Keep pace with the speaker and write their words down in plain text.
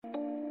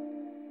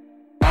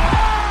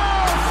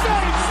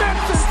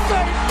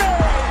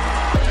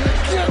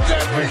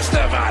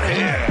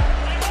here.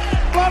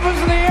 Gloves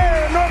in the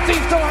air,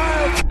 Northeast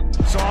Ohio.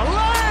 So a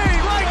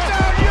lane right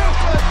down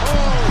Euclid.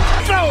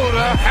 Oh, throw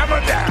the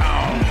hammer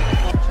down.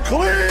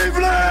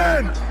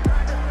 Cleveland,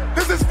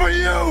 this is for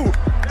you.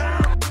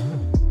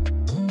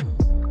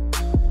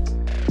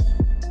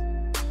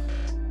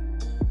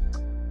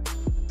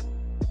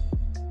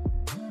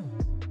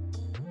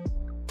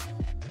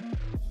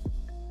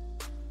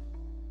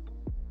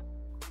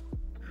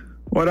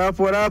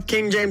 What up,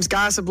 King James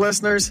Gossip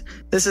listeners?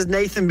 This is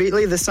Nathan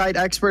Beatley, the site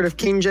expert of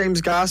King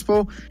James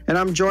Gospel, and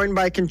I'm joined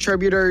by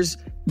contributors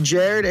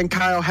Jared and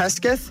Kyle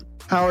Hesketh.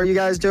 How are you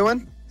guys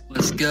doing?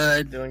 What's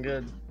good? Doing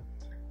good.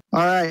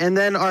 All right, and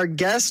then our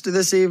guest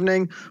this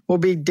evening will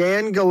be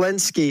Dan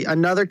Galinsky,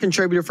 another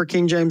contributor for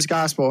King James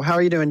Gospel. How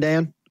are you doing,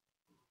 Dan?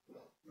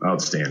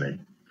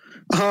 Outstanding.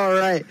 All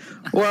right.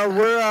 Well,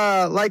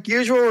 we're like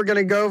usual, we're going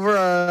to go over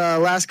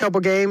last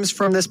couple games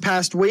from this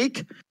past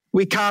week.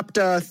 We copped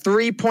a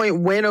 3-point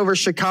win over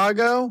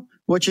Chicago,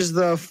 which is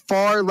the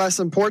far less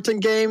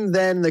important game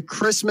than the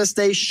Christmas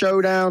Day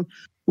showdown,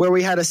 where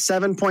we had a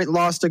 7-point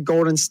loss to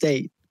Golden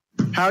State.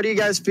 How do you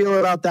guys feel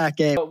about that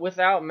game? But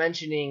without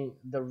mentioning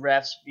the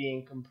refs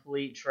being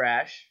complete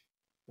trash,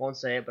 won't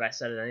say it, but I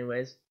said it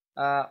anyways.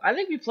 I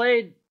think we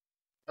played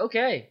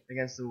okay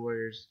against the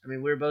Warriors. I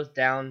mean, we were both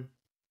down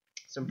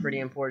some pretty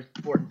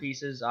important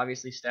pieces.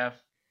 Obviously,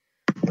 Steph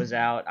was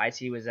out,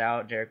 IT was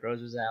out, Derrick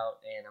Rose was out,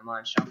 and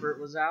Iman Shumpert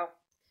was out.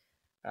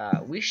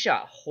 We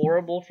shot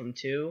horrible from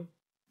 2,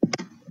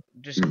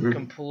 just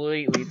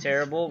completely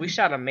terrible. We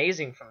shot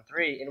amazing from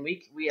 3, and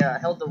we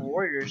held the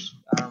Warriors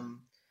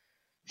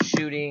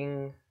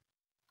shooting,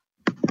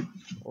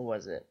 what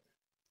was it?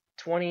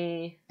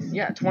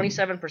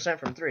 27%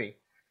 from 3.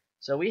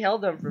 So we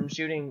held them from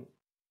shooting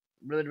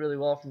really, really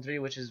well from 3,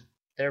 which is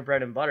their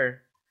bread and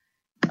butter.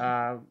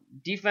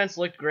 Defense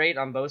looked great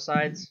on both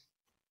sides.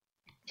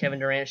 Kevin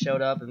Durant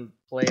showed up and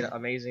played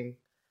amazing.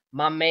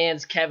 My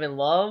man's Kevin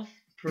Love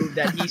proved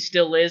that he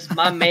still is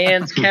my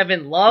man's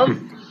Kevin Love.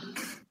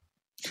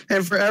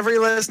 And for every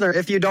listener,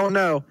 if you don't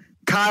know,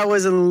 Kyle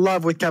was in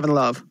love with Kevin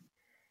Love.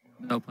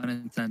 No pun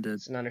intended.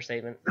 It's an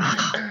understatement.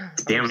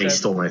 Damn, he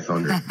stole my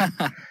thunder.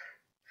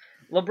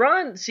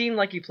 LeBron seemed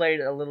like he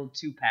played a little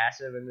too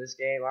passive in this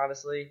game,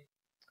 honestly.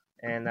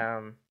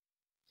 And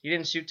he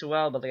didn't shoot too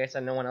well, but like I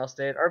said, no one else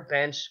did. Our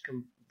bench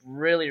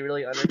really,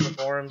 really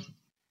underperformed.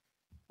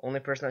 Only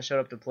person that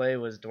showed up to play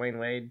was Dwayne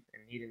Wade,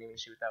 and he didn't even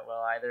shoot that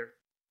well either.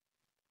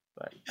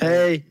 But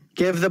hey,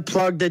 give the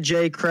plug to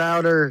Jay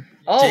Crowder.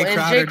 Oh, Jay and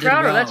Crowder Jay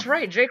Crowder, well. that's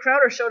right. Jay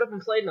Crowder showed up and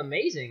played an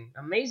amazing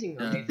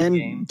And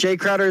game. Jay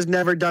Crowder has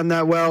never done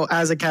that well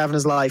as a Cav in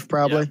his life,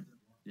 probably.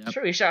 Yep.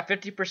 Sure, he shot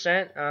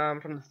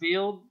 50% from the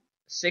field,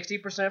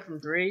 60% from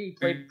 3. He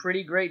played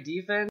pretty great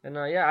defense, and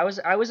I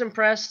was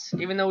impressed,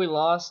 even though we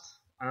lost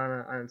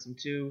on some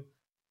 2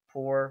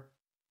 poor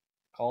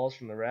calls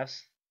from the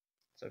refs.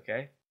 It's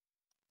okay.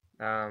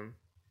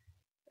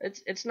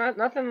 It's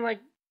nothing like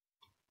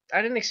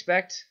I didn't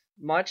expect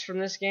much from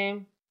this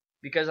game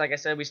because, like I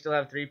said, we still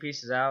have 3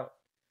 pieces out,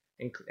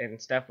 and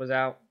Steph was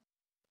out.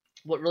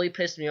 What really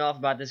pissed me off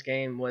about this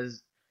game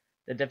was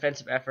the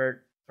defensive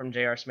effort from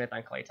J.R. Smith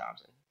on Klay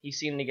Thompson. He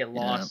seemed to get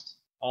lost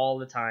all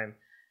the time.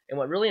 And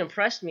what really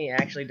impressed me,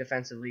 actually,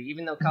 defensively,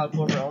 even though Kyle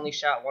Korver only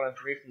shot 1 of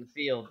 3 from the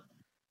field,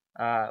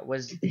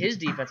 was his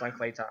defense on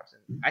Klay Thompson.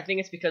 I think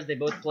it's because they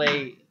both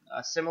play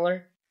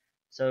similar.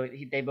 So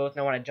they both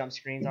know how to jump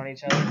screens on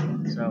each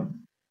other. So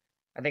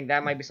I think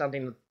that might be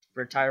something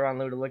for Tyronn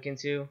Lue to look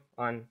into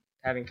on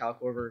having Kyle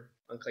Korver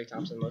on Klay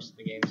Thompson most of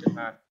the games, if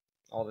not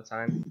all the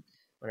time,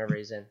 whenever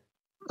he's in.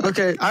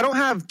 Okay, I don't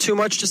have too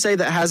much to say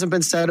that hasn't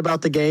been said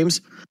about the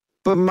games,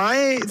 but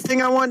my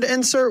thing I wanted to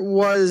insert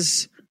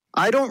was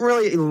I don't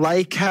really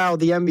like how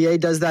the NBA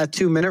does that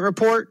 2-minute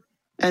report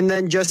and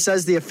then just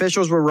says the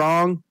officials were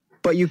wrong,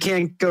 but you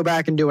can't go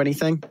back and do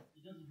anything.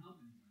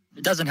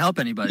 It doesn't help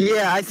anybody.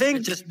 Yeah, I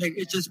think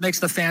it just makes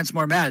the fans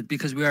more mad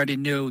because we already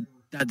knew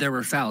that there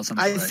were fouls.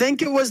 I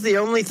think it was the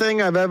only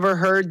thing I've ever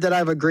heard that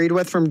I've agreed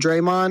with from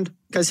Draymond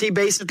because he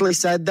basically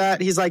said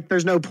that. He's like,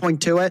 there's no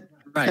point to it.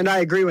 Right. And I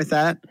agree with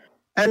that.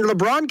 And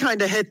LeBron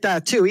kind of hit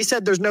that too. He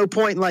said there's no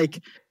point,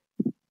 like,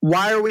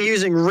 why are we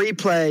using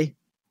replay?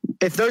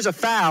 If there's a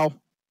foul,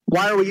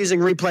 why are we using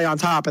replay on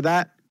top of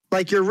that?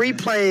 Like, you're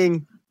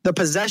replaying the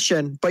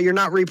possession, but you're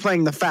not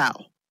replaying the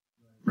foul.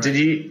 Right.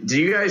 Did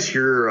you guys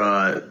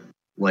hear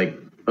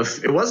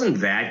it wasn't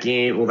that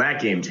game, well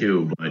that game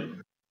too, but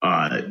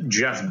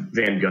Jeff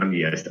Van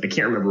Gundy, I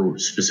can't remember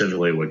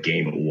specifically what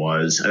game it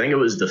was. I think it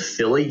was the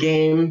Philly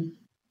game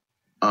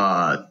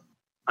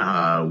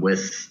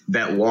with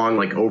that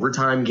long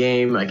overtime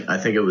game. I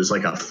think it was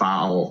a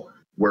foul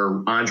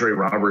where Andre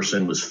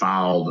Robertson was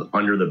fouled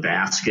under the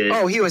basket.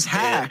 Oh, he was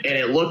hacked. And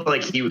it looked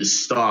like he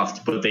was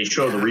stuffed, but they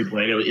showed the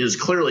replay and it was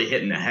clearly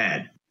hitting the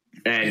head.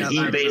 And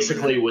he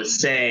basically was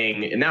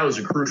saying, and that was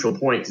a crucial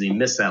point because he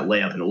missed that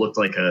layup, and it looked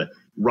like a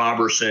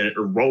Roberson,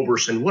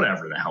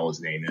 whatever the hell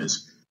his name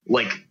is,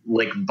 like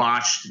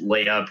botched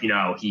layup.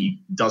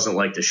 He doesn't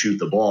like to shoot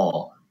the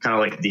ball, kind of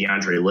like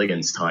DeAndre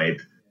Liggins type.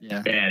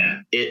 Yeah.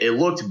 And it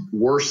looked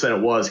worse than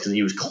it was because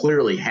he was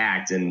clearly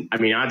hacked. And I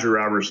mean, Andre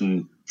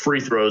Robertson free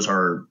throws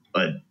are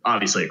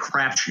obviously a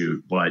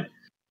crapshoot, but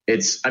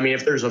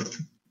if there's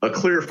a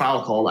clear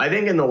foul called, I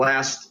think in the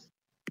last,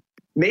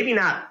 maybe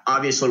not,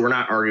 obviously we're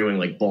not arguing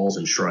like balls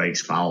and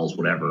strikes, fouls,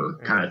 whatever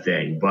kind of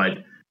thing.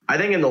 But I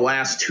think in the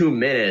last 2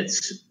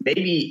 minutes,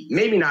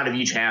 maybe not of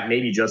each half,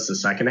 maybe just the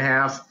second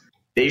half,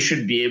 they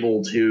should be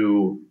able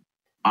to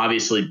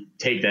obviously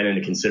take that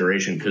into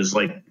consideration because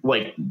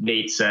like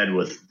Nate said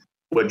with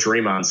what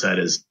Draymond said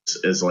is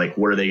like,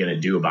 what are they going to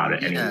do about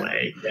it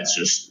anyway? It's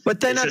just, but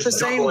then at the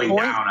same point,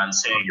 down on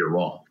saying you're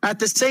wrong. At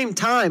the same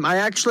time, I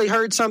actually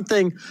heard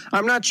something.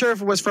 I'm not sure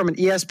if it was from an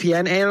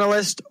ESPN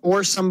analyst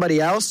or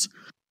somebody else,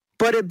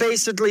 but it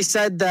basically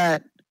said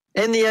that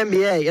in the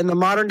NBA, in the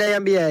modern day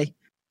NBA,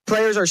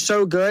 players are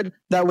so good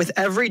that with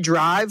every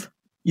drive,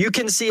 you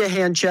can see a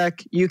hand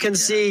check. You can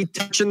see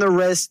touching the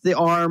wrist, the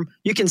arm.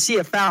 You can see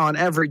a foul on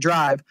every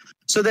drive.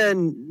 So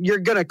then you're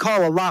going to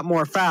call a lot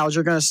more fouls.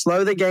 You're going to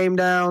slow the game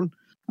down.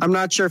 I'm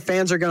not sure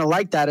fans are going to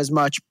like that as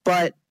much,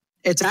 but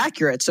it's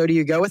accurate. So do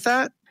you go with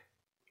that?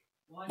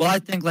 Well, I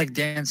think like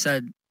Dan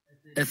said,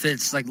 if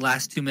it's like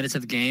last 2 minutes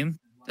of the game,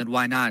 then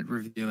why not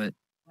review it?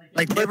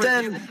 Like,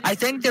 I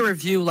think they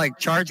review like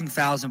charging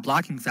fouls and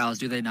blocking fouls,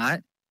 do they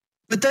not?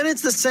 But then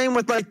it's the same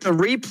with like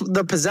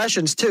the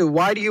possessions too.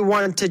 Why do you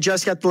want to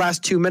just get the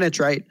last 2 minutes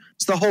right?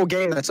 It's the whole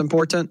game that's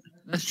important.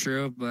 That's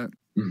true, but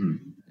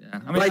yeah,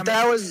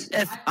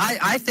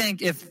 I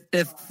think if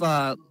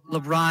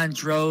LeBron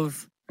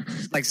drove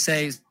like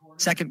say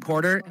second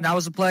quarter and that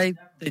was a play,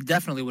 they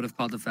definitely would have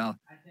called the foul.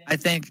 I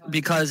think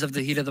because of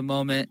the heat of the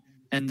moment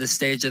and the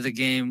stage of the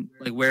game,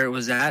 like where it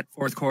was at,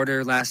 fourth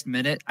quarter, last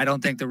minute, I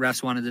don't think the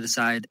refs wanted to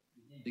decide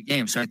the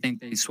game. So I think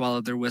they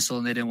swallowed their whistle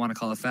and they didn't want to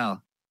call a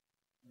foul.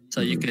 So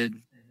you could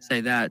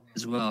say that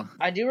as well.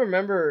 I do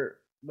remember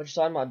what you're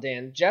talking about,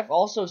 Dan. Jeff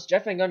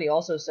Van Gundy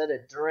also said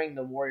it during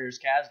the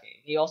Warriors-Cavs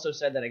game. He also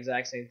said that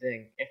exact same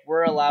thing. If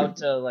we're allowed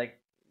to like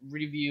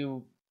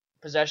review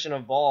possession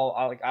of ball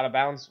out of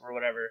bounds or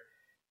whatever,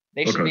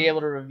 they should be able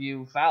to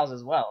review fouls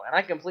as well. And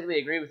I completely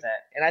agree with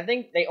that. And I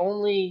think they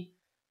only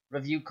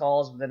review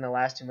calls within the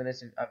last 2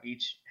 minutes of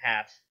each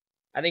half.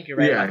 I think you're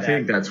right. Yeah, I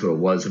think that's what it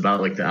was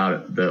about, like the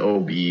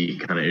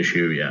OB kind of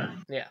issue. Yeah.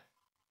 Yeah.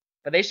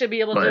 But they should be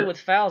able to do it with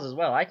fouls as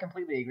well. I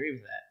completely agree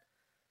with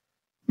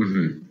that.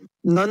 Mm-hmm.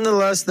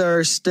 Nonetheless, there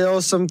are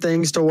still some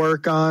things to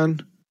work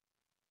on.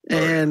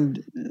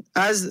 And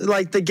as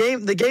like the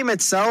game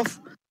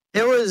itself,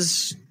 it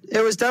was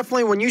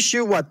definitely when you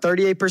shoot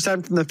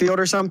 38% from the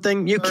field or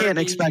something, you can't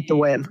expect to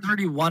win.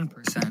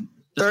 31%.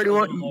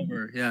 31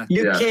 over, yeah.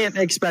 You can't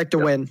expect to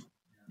win.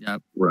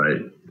 Yep. Right.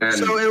 And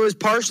so it was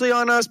partially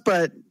on us,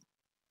 but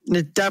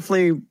it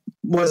definitely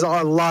was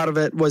a lot of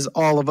it was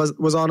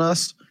on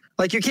us.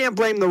 Like, you can't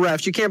blame the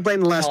refs. You can't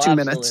blame the last 2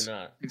 minutes.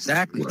 Not.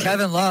 Exactly. Right.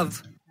 Kevin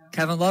Love,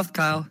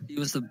 Kyle, he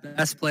was the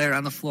best player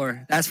on the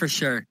floor. That's for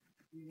sure.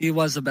 He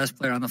was the best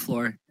player on the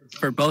floor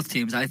for both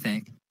teams, I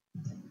think.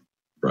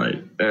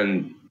 Right.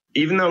 And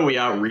even though we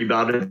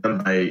out-rebounded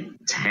them by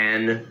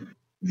 10,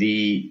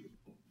 the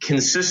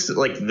consistent,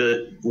 like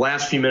the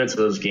last few minutes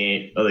of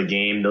the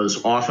game,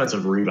 those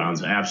offensive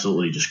rebounds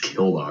absolutely just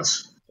killed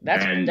us.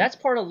 That's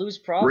part of Lou's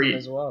problem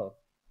as well.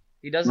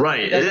 He doesn't.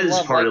 Right. He doesn't it is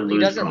part of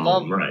Lou's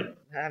problem. Right.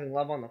 Having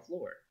Love on the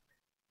floor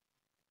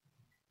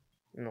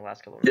in the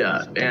last couple of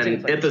minutes. Yeah,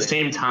 and at the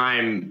same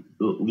time,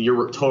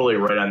 you're totally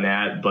right on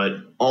that. But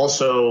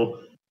also,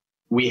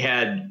 we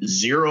had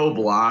 0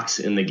 blocks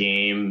in the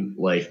game.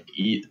 Like,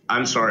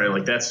 I'm sorry,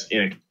 like that's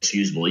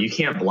inexcusable. You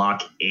can't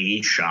block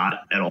a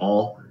shot at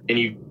all, and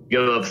you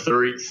give up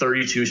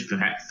 32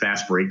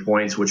 fast break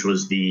points, which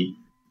was the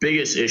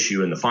biggest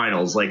issue in the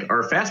finals. Like,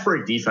 our fast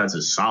break defense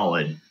is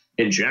solid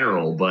in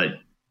general, but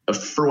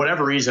for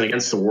whatever reason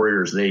against the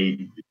Warriors,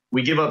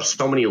 we give up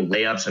so many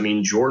layups. I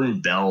mean, Jordan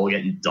Bell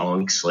getting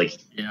dunks, like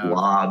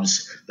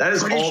lobs. That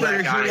is all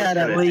that guy had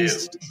at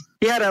least.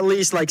 He had at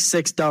least like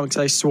 6 dunks,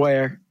 I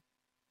swear.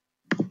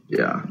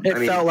 Yeah.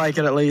 It felt like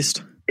it at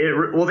least.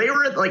 Well, they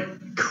were at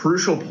like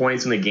crucial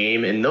points in the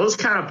game, and those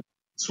kind of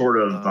sort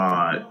of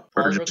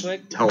are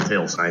just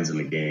telltale signs in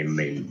the game. I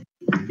mean,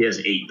 he has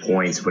 8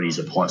 points, but he's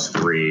a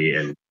 +3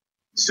 and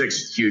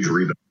 6 huge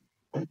rebounds.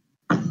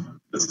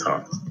 That's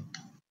tough.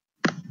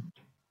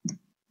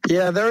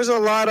 Yeah, there's a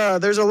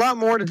lot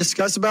more to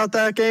discuss about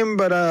that game,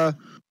 but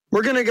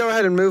we're going to go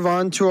ahead and move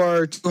on to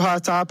our 2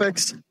 hot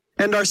topics.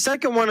 And our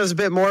second one is a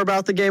bit more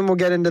about the game. We'll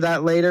get into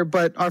that later.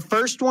 But our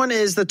first one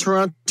is the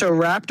Toronto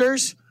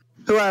Raptors,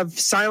 who have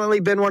silently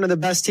been one of the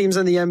best teams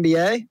in the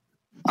NBA.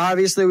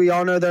 Obviously, we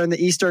all know they're in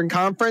the Eastern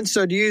Conference.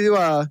 So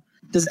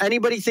does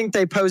anybody think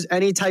they pose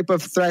any type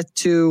of threat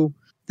to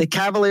the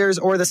Cavaliers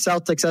or the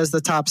Celtics as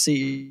the top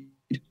seed?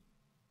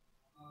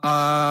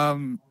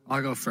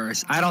 I'll go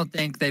first. I don't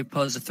think they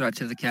pose a threat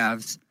to the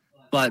Cavs,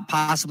 but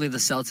possibly the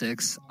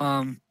Celtics.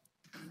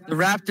 The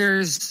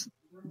Raptors,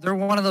 they're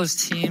one of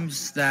those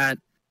teams that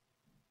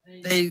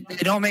they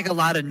don't make a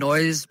lot of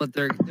noise, but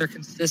they're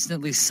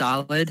consistently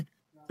solid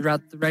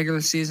throughout the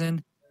regular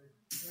season.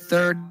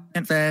 third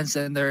defense,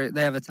 and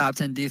they have a top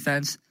 10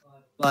 defense,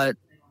 but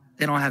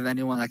they don't have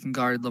anyone that can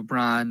guard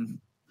LeBron.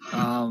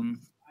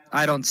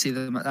 I don't see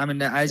them. I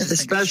mean, I just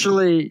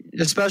especially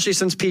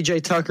since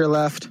PJ Tucker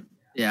left.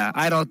 Yeah,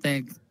 I don't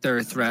think they're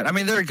a threat. I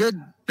mean, they're a good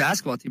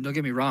basketball team. Don't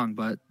get me wrong,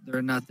 but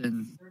they're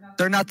nothing.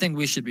 They're nothing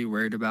we should be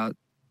worried about.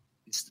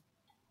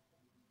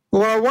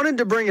 Well, I wanted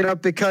to bring it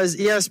up because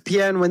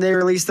ESPN, when they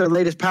released their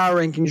latest power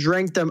rankings,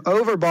 ranked them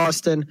over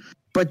Boston,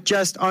 but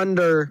just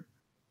under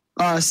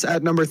us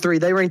at number 3.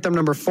 They ranked them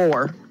number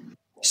 4.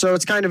 So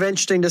it's kind of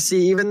interesting to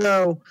see, even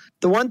though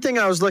the one thing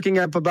I was looking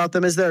up about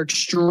them is they're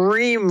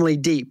extremely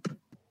deep.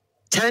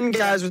 10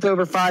 guys with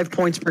over 5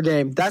 points per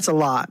game. That's a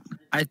lot.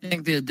 I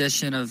think the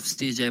addition of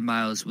CJ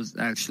Miles was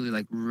actually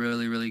like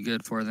really, really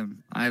good for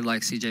them. I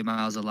like CJ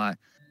Miles a lot.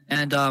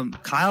 And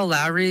Kyle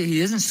Lowry, he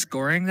isn't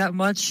scoring that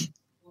much.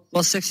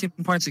 Well, 16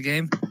 points a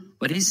game,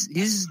 but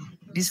he's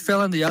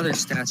filling the other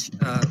stats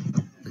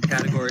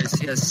categories.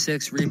 He has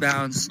 6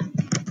 rebounds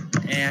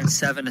and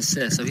 7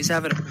 assists, so he's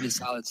having a pretty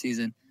solid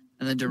season.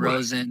 And then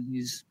DeRozan,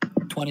 he's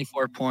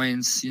 24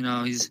 points. You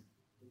know,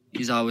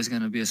 he's always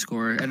going to be a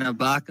scorer. And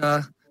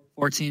Ibaka,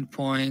 14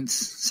 points,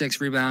 6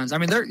 rebounds. I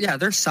mean,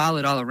 they're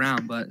solid all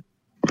around, but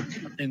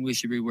nothing we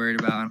should be worried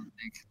about, I don't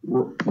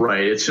think.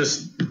 Right. It's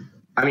just,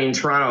 I mean,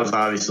 Toronto's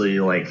obviously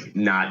like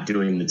not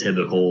doing the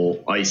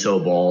typical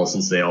ISO ball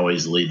since they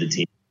always lead the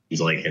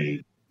teams like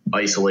in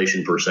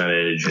isolation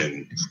percentage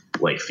and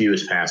like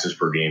fewest passes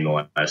per game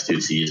the last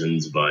 2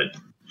 seasons. But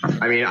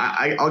I mean,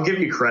 I'll give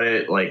you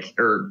credit,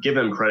 give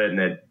them credit in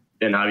that.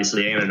 And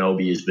obviously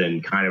Anunoby has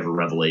been kind of a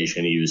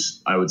revelation. He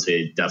was, I would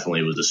say,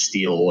 definitely was a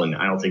steal. And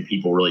I don't think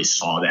people really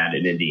saw that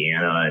in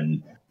Indiana.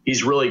 And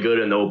he's really good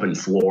in the open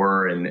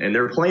floor. And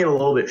they're playing a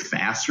little bit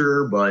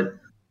faster. But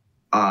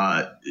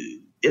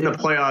in the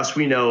playoffs,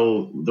 we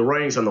know the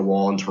writing's on the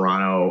wall in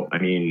Toronto. I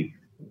mean,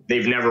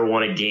 they've never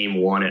won a game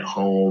 1 at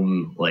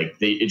home.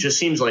 It just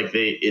seems like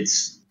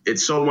it's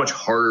so much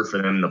harder for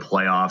them in the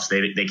playoffs.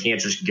 They can't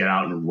just get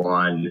out and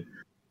run.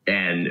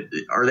 And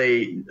are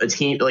they a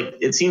team like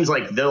it seems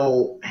like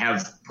they'll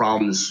have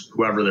problems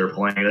whoever they're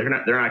playing. They're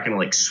not going to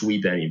like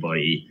sweep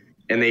anybody.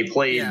 And they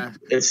played. Yeah.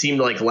 It seemed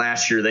like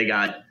last year they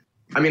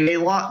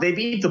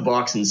beat the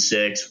Bucks in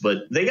 6,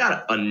 but they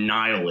got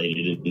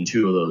annihilated in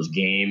 2 of those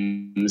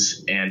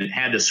games and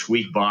had to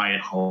squeak by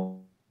at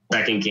home.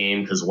 Second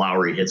game because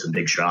Lowry hit some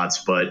big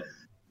shots, but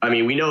I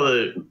mean we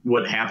know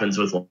what happens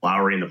with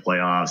Lowry in the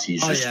playoffs.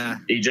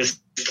 He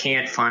just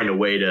can't find a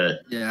way to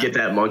get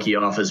that monkey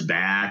off his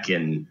back,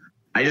 and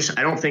I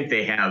don't think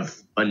they have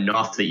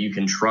enough that you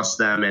can trust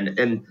them.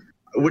 And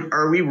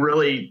are we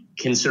really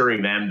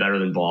considering them better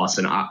than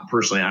Boston?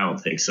 Personally, I don't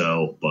think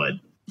so. But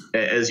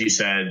as you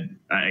said,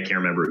 I can't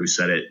remember who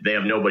said it. They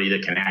have nobody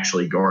that can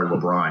actually guard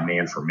LeBron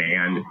man for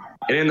man,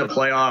 and in the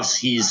playoffs,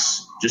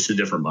 he's just a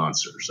different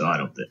monster. So I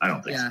don't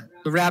think. Yeah,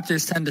 the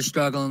Raptors tend to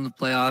struggle in the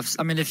playoffs.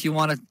 I mean, if you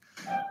want to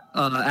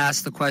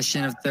ask the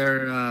question if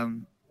they're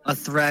a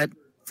threat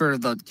for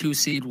the 2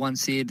 seed, 1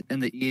 seed in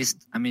the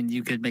East, I mean,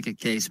 you could make a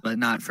case, but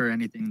not for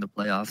anything in the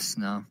playoffs,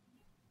 no.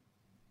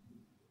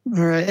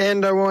 All right,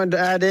 and I wanted to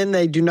add in,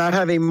 they do not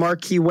have a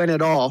marquee win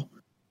at all.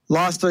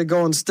 Lost to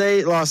Golden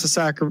State, lost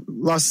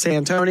to San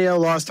Antonio,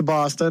 lost to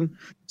Boston.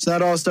 So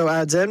that also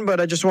adds in,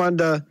 but I just wanted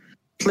to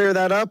clear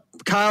that up.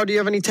 Kyle, do you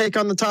have any take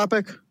on the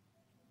topic?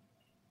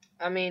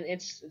 I mean,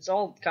 it's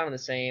all kind of the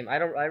same. I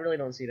really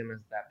don't see them as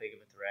that big of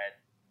a threat.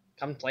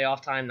 Come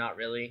playoff time, not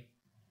really.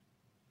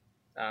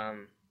 I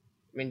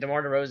mean,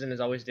 DeMar DeRozan is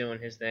always doing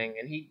his thing,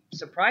 and he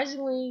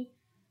surprisingly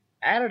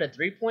added a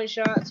 3-point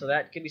shot, so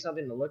that could be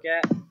something to look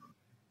at.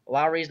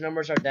 Lowry's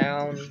numbers are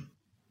down.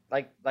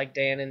 Like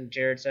Dan and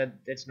Jared said,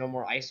 it's no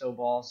more ISO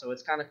ball, so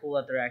it's kind of cool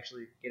that they're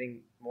actually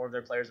getting more of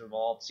their players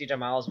involved. CJ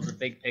Miles was a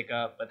big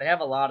pickup, but they have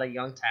a lot of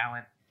young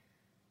talent,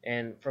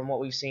 and from what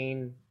we've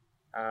seen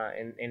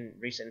in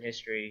recent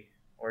history,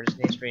 or just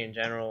history in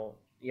general,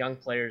 young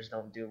players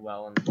don't do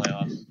well in the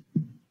playoffs.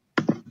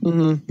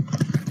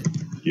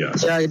 Mm-hmm.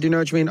 Yes. Yeah, I do know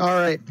what you mean. All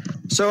right.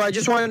 So I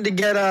just wanted to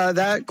get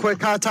that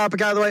quick hot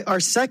topic out of the way. Our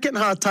second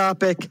hot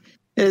topic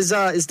is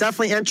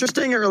definitely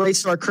interesting. It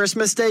relates to our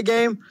Christmas Day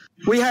game.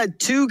 We had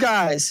 2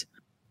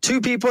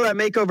 people that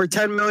make over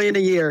 $10 million a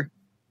year,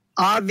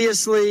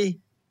 obviously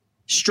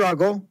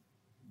struggle.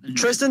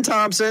 Tristan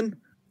Thompson,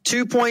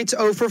 2 points,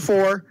 0 for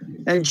 4,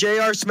 and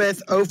J.R.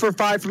 Smith, 0 for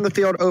 5 from the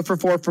field, 0 for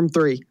 4 from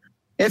 3.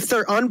 If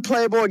they're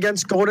unplayable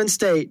against Golden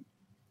State,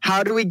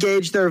 how do we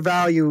gauge their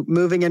value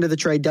moving into the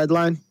trade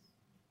deadline?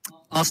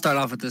 I'll start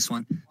off with this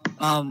one.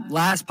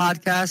 Last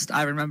podcast,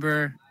 I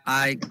remember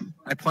I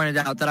pointed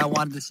out that I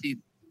wanted to see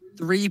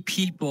 3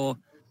 people.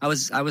 I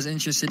was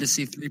interested to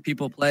see 3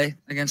 people play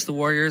against the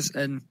Warriors,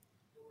 and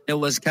it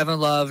was Kevin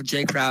Love,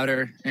 Jay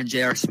Crowder, and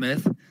J.R.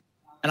 Smith.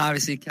 And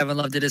obviously, Kevin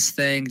Love did his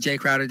thing, Jay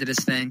Crowder did his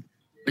thing,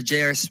 but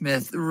J.R.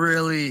 Smith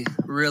really,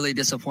 really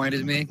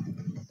disappointed me.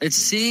 It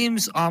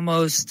seems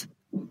almost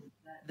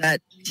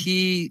that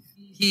he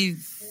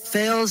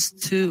fails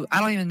to. I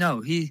don't even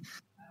know.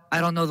 I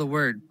don't know the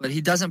word, but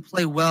he doesn't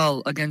play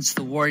well against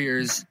the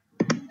Warriors.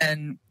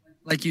 And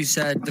like you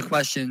said, the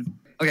question.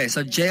 Okay,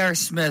 so J.R.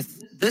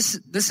 Smith this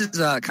is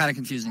kind of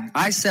confusing.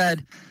 I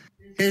said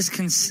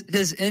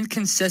his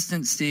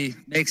inconsistency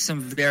makes him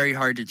very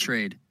hard to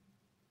trade.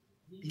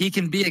 He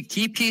can be a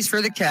key piece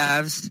for the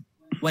Cavs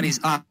when he's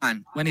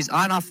on. When he's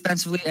on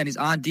offensively and he's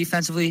on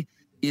defensively,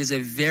 he is a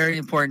very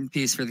important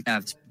piece for the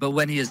Cavs. But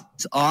when he is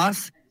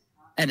off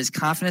and his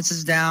confidence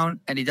is down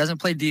and he doesn't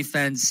play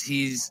defense,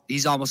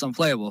 he's almost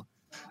unplayable.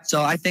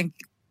 So I think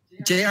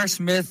J.R.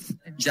 Smith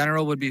in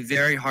general would be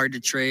very hard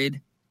to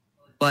trade.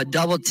 But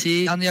Double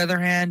T, on the other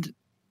hand,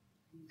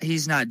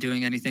 he's not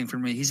doing anything for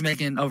me. He's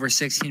making over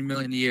 $16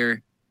 million a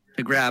year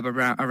to grab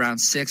around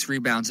 6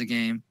 rebounds a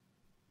game.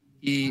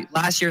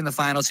 Last year in the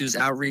finals, he was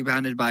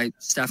out-rebounded by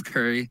Steph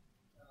Curry.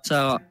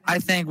 So I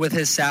think with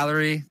his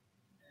salary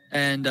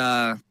and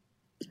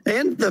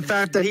the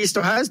fact that he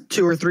still has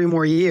 2 or 3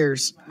 more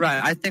years.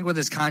 Right. I think with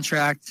his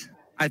contract,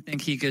 I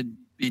think he could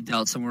be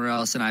dealt somewhere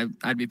else, and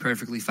I'd be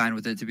perfectly fine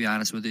with it, to be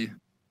honest with you.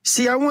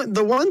 See,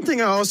 the one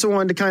thing I also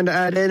wanted to kind of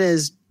add in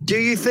is, do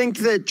you think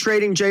that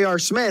trading J.R.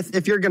 Smith,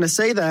 if you're going to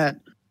say that,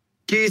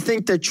 do you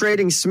think that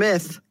trading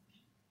Smith,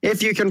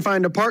 if you can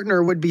find a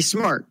partner, would be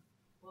smart?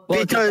 Well,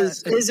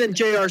 because isn't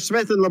J.R.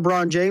 Smith and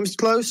LeBron James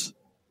close?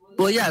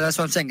 Well, yeah, that's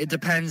what I'm saying. It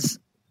depends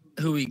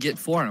who we get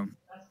for him.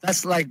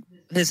 That's like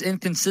his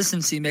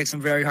inconsistency makes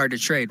him very hard to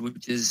trade,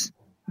 which is.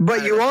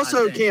 But you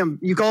also can't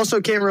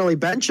really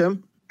bench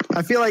him.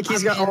 I feel like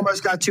he's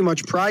almost got too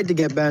much pride to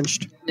get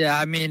benched. Yeah,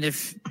 I mean,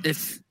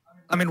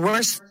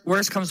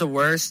 worst comes to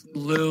worst,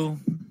 Lou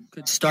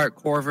could start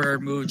Korver,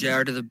 move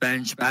JR to the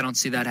bench, but I don't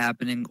see that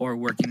happening or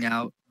working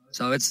out.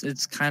 So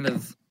it's kind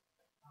of,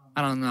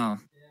 I don't know.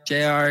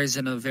 JR is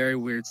in a very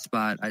weird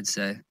spot, I'd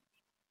say.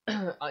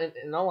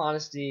 In all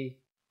honesty,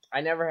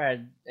 I never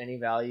had any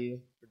value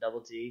for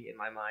Double T in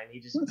my mind. He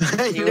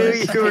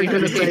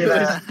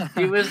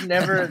was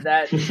never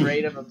that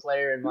great of a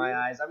player in my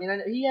eyes. I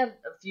mean, he had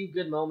a few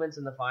good moments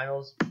in the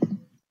finals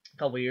a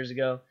couple years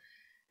ago,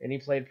 and he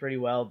played pretty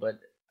well. But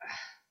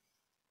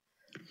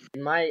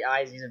in my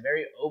eyes, he's a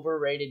very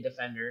overrated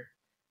defender,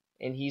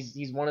 and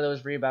he's one of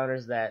those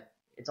rebounders that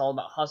it's all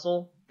about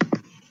hustle,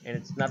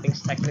 and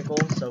nothing's technical.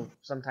 So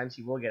sometimes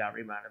he will get out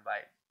rebounded by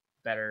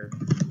better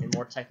and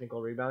more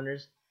technical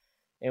rebounders.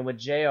 And with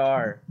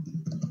JR,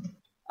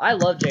 I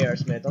love J.R.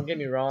 Smith, don't get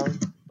me wrong,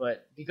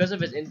 but because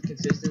of his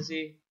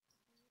inconsistency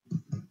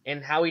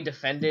and how he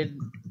defended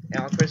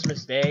on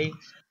Christmas Day,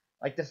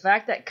 like the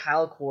fact that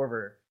Kyle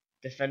Korver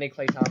defended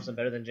Klay Thompson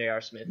better than J.R.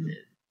 Smith did,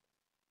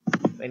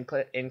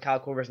 and Kyle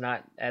Korver's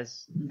not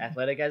as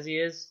athletic as he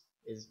is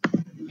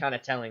kind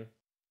of telling.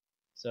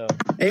 So.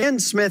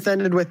 And Smith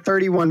ended with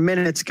 31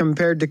 minutes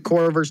compared to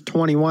Korver's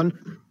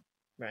 21.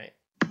 Right.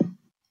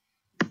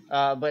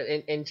 But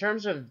in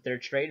terms of their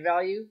trade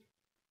value,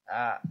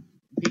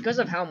 because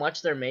of how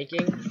much they're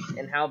making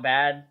and how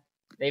bad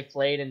they've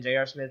played in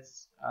J.R.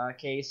 Smith's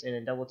case and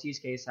in Double T's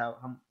case,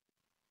 how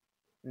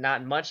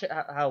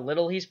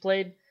little he's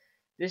played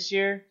this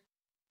year,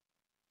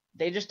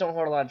 they just don't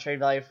hold a lot of trade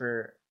value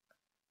for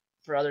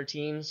other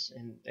teams,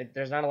 and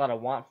there's not a lot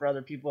of want for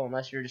other people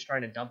unless you're just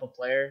trying to dump a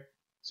player.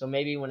 So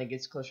maybe when it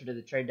gets closer to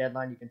the trade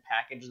deadline, you can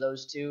package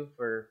those two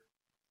for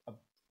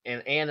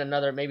and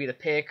another, maybe the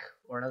pick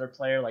or another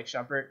player like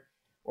Shumpert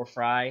or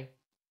Fry.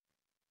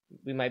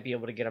 We might be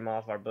able to get them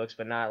off our books,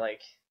 but not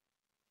like,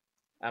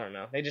 I don't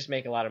know. They just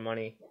make a lot of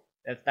money.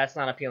 That's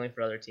not appealing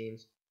for other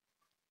teams.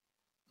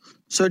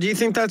 So do you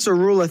think that's a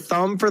rule of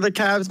thumb for the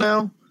Cavs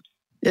now?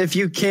 If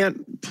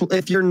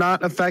you're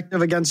not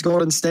effective against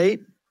Golden State?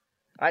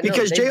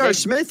 Because J.R.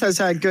 Smith has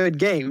had good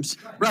games.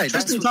 Right.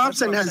 Tristan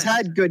Thompson has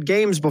had good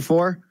games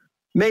before.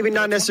 Maybe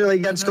not necessarily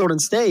against Golden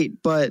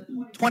State, but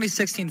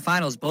 2016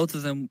 finals, both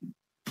of them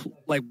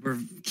were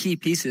key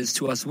pieces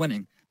to us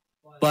winning.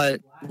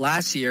 But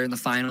last year in the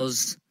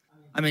finals,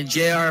 I mean,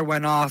 JR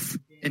went off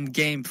in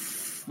game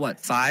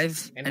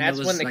 5, and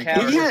that's when the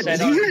Cavs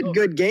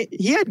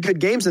he had good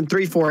games in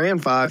 3, 4,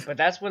 and 5. But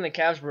that's when the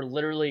Cavs were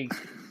literally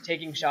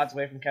taking shots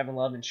away from Kevin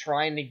Love and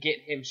trying to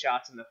get him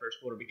shots in the first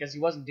quarter because he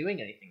wasn't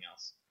doing anything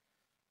else.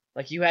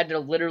 Like, you had to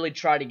literally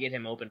try to get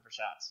him open for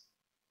shots.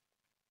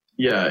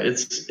 Yeah,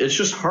 it's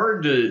just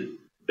hard to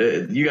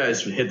you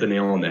guys hit the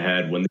nail on the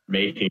head when they're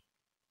making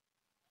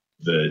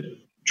the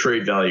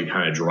trade value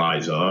kind of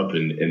dries up,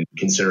 and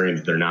considering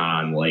that they're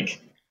not on like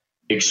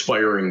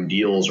expiring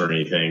deals or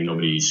anything,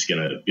 nobody's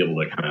gonna be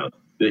able to kind of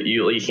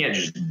you can't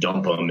just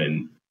dump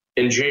them.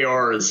 And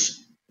JR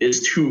is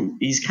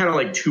he's kind of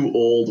like too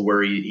old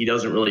where he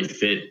doesn't really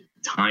fit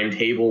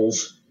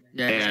timetables.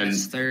 Yeah, he's in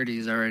his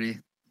 30s already.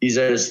 He's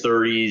in his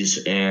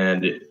 30s,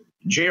 and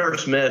J.R.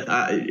 Smith,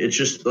 it's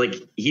just like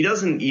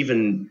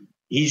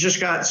he's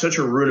just got such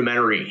a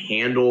rudimentary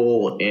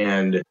handle,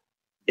 and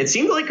it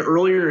seemed like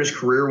earlier in his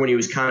career when he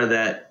was kind of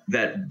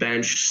that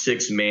bench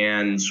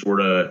 6-man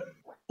sort of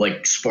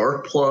like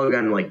spark plug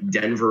on like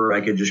Denver,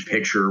 I could just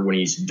picture when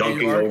he's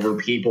dunking over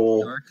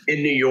people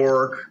in New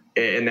York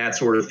and that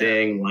sort of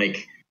thing.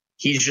 Like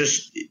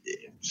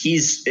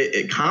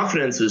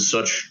confidence is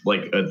such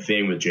like a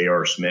thing with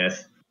J.R.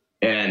 Smith,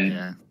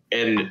 and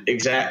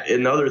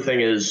another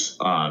thing is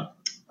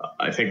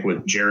I think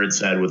what Jared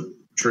said with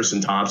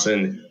Tristan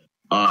Thompson,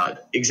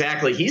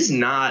 Exactly. He's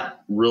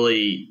not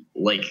really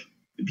like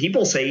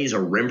people say he's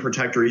a rim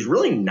protector. He's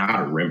really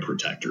not a rim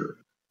protector.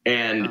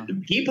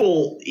 And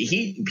people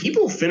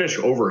finish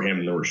over him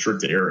in the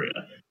restricted area.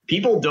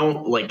 People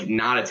don't like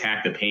not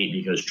attack the paint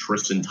because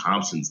Tristan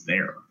Thompson's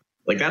there.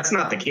 Like that's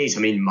not the case. I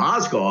mean,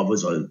 Mozgov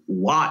was a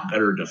lot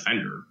better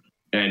defender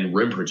and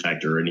rim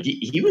protector, and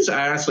he was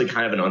actually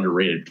kind of an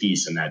underrated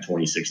piece in that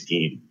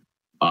 2016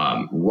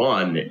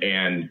 run.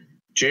 And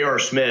J.R.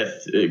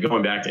 Smith,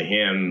 going back to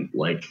him,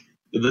 like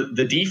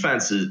the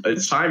defense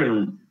is.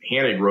 Simon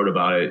Hanig wrote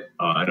about it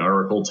an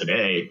article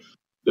today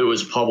that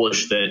was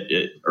published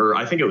or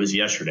I think it was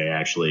yesterday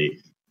actually,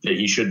 that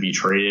he should be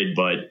traded.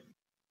 But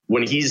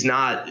when he's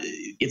not,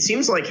 it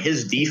seems like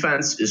his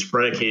defense is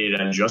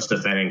predicated on just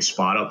defending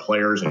spot up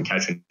players and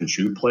catch and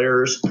shoot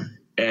players.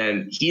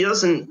 And he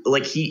doesn't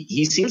like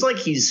he seems like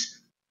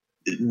he's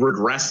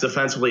regressed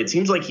defensively. It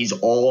seems like he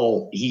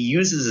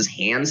uses his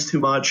hands too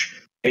much,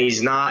 and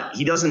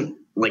he doesn't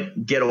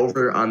like get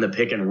over on the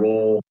pick and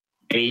roll.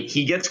 And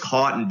he gets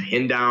caught in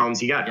pin downs.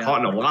 He got caught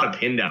in a lot of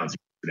pin downs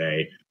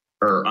yesterday,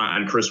 or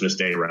on Christmas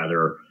Day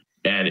rather.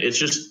 And it's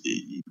just,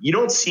 you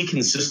don't see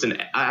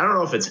consistent. I don't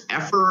know if it's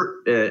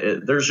effort.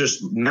 There's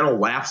just mental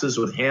lapses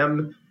with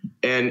him.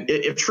 And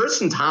if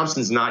Tristan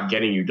Thompson's not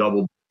getting you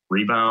double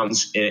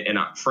rebounds and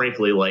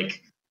frankly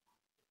like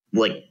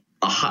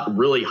a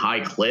really high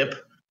clip,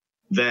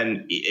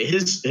 then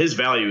his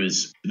value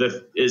is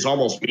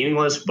almost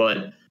meaningless.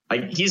 But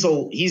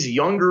he's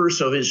younger,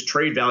 so his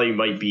trade value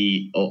might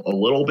be a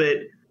little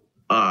bit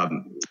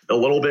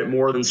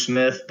more than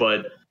Smith,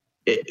 but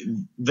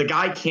the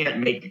guy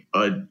can't make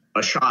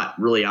a shot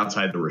really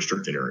outside the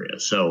restricted area.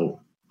 So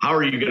how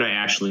are you going to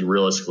actually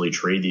realistically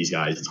trade these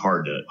guys? It's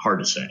hard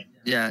to say.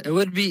 Yeah, it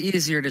would be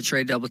easier to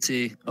trade Double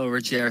T over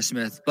J.R.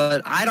 Smith,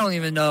 but I don't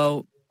even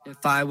know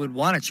if I would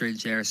want to trade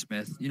J.R.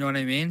 Smith. You know what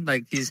I mean?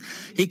 Like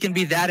he can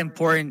be that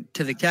important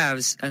to the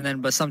Cavs,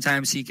 but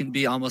sometimes he can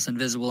be almost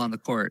invisible on the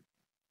court.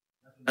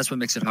 That's what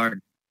makes it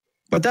hard.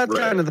 But that's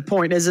kind of the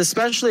point, is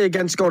especially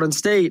against Golden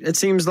State, it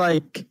seems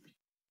like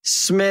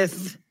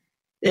Smith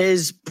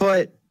is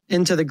put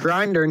into the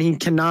grinder and he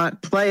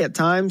cannot play at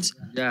times.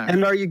 Yeah.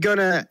 And are you going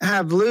to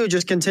have Lou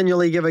just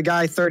continually give a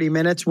guy 30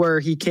 minutes where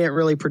he can't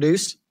really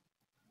produce?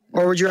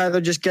 Or would you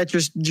rather just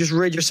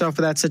rid yourself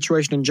of that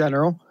situation in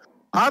general?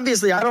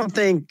 Obviously, I don't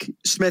think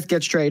Smith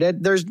gets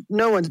traded. There's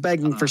no one's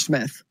begging for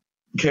Smith.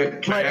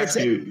 Can I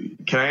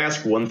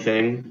ask one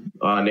thing,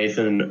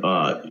 Nathan?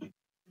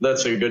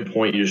 That's a good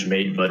point you just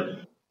made,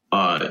 but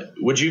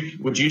would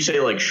you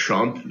say like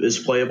Shump is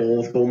playable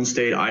with Golden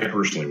State? I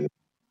personally would.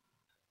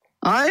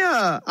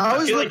 I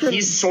feel like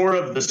he's sort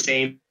of the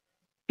same.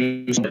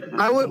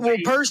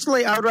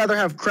 Personally, I would rather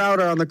have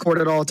Crowder on the court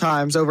at all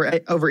times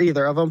over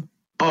either of them.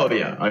 Oh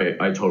yeah,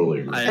 I totally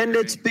agree. And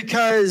it's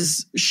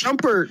because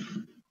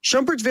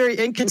Shumpert's very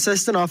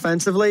inconsistent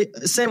offensively.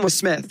 Same with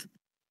Smith.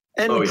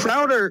 And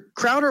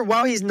Crowder,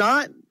 while he's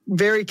not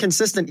very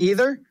consistent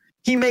either,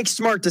 he makes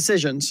smart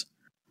decisions.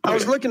 I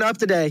was looking up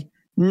today.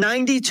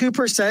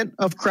 92%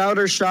 of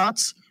Crowder's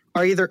shots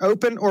are either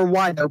open or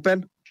wide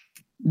open.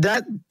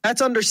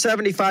 That's under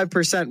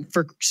 75%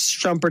 for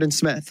Shumpert and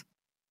Smith.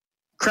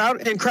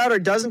 Crowder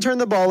doesn't turn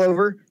the ball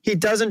over. He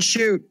doesn't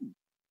shoot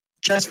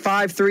just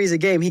 5 threes a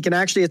game. He can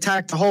actually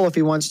attack the hole if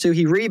he wants to.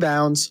 He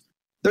rebounds.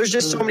 There's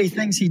just so many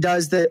things he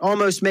does that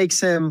almost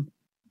makes him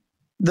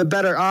the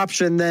better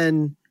option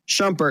than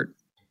Shumpert.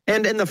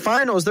 And in the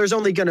finals, there's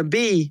only going to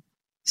be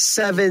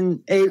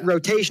 7-8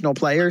 rotational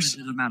players.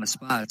 Limited amount of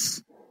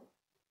spots.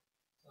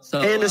 So,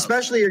 and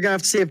especially you're gonna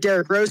have to see if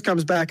Derrick Rose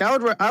comes back. I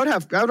would rather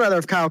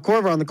have Kyle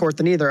Korver on the court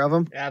than either of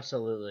them.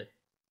 Absolutely.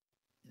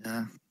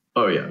 Yeah.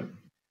 Oh yeah.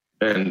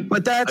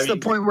 But that's the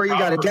point where you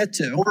got to get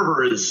to.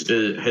 Korver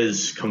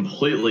has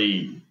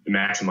completely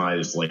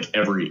maximized like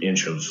every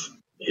inch of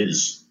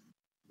his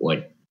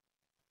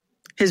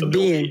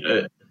being.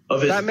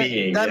 That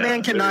man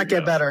man cannot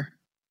get better.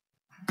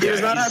 He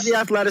does not have the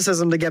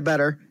athleticism to get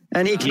better,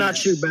 and he cannot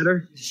shoot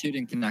better.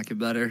 Shooting cannot get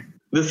better.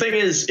 The thing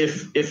is,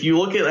 if you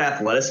look at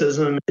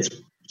athleticism,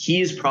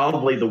 he's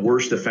probably the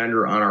worst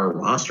defender on our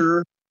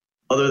roster,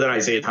 other than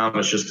Isaiah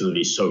Thomas, just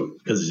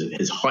because of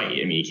his height.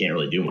 I mean, he can't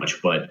really do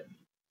much. But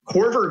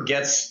Korver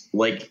gets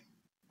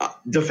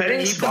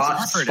defending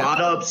spot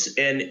ups,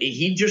 and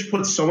he just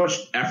puts so much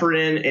effort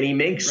in, and he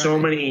makes so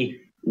many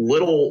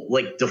little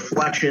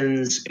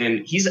deflections,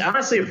 and he's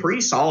honestly a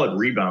pretty solid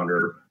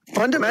rebounder.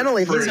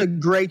 Fundamentally, he's a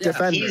great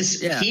defender.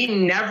 He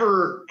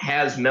never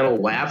has mental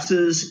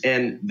lapses,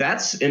 and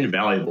that's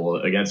invaluable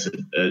against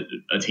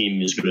a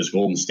team as good as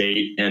Golden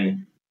State,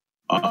 and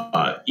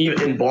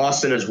even in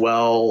Boston as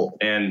well.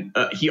 And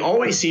he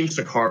always seems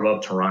to carve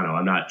up Toronto.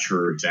 I'm not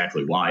sure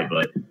exactly why,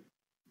 but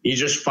he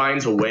just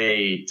finds a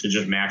way to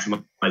just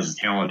maximize his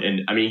talent.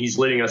 And I mean, he's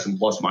leading us in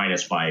plus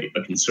minus by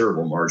a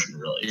considerable margin,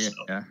 really. Yeah. So.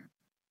 Yeah.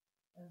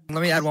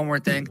 Let me add one more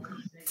thing.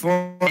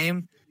 For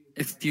game,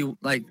 if you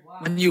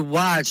when you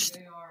watched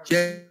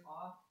Jay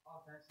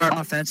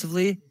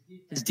offensively,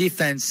 his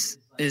defense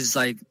is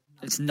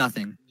it's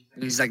nothing.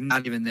 He's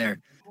not even there.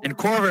 And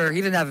Korver,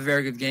 he didn't have a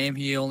very good game.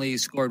 He only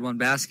scored 1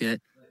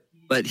 basket.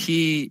 But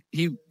he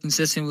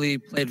consistently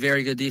played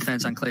very good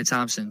defense on Klay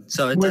Thompson.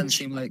 So it doesn't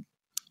seem like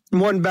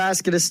 1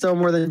 basket is still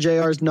more than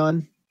JR's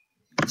none.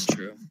 That's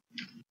true.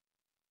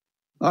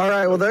 All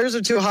right. Well, those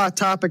are 2 hot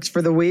topics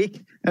for the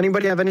week.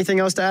 Anybody have anything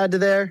else to add to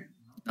there?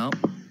 No.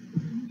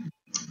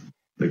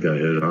 I think I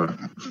hit it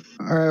on.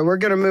 All right. We're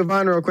going to move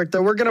on real quick,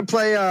 though. We're going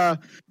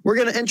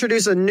to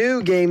introduce a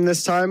new game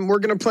this time. We're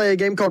going to play a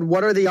game called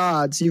What Are the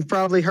Odds? You've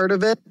probably heard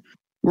of it.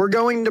 We're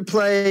going to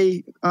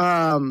play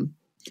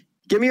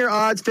give me your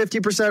odds,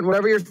 50%,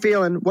 whatever you're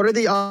feeling. What are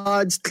the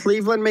odds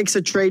Cleveland makes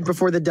a trade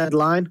before the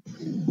deadline?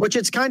 Which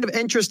it's kind of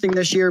interesting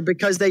this year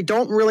because they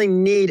don't really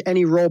need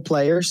any role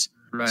players.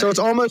 Right. So it's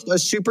almost a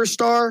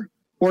superstar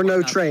or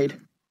no trade.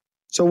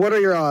 So what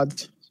are your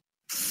odds?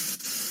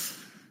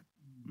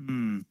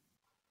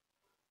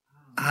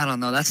 I don't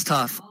know. That's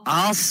tough.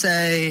 I'll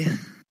say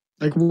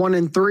like 1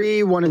 in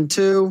 3, 1 in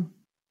 2.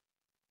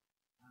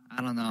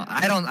 I don't know.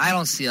 I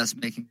don't see us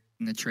making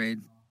a trade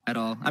at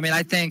all. I mean,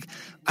 I think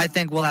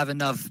we'll have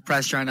enough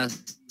pressure on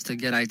us to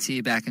get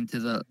IT back into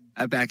the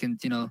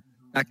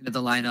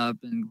lineup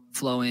and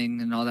flowing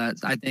and all that.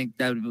 I think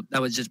that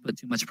would just put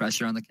too much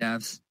pressure on the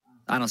Cavs.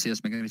 I don't see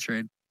us making a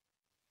trade.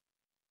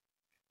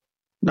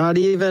 Not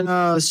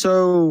even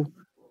so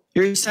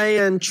you're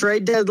saying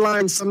trade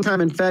deadline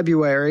sometime in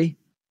February.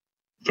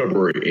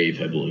 February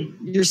 8th, I believe.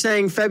 You're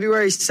saying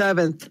February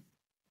 7th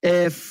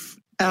if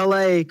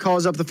LA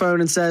calls up the phone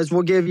and says,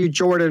 we'll give you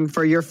Jordan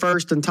for your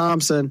first and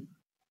Thompson.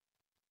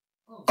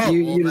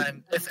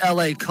 Then if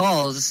LA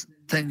calls,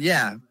 then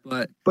yeah,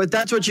 but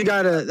that's what you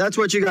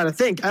gotta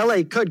think.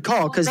 LA could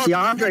call because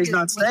DeAndre's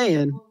not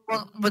staying.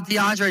 Well, but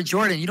DeAndre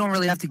Jordan, you don't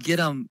really have to get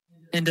him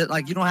into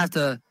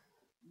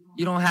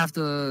you don't have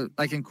to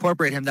like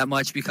incorporate him that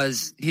much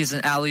because he's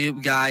an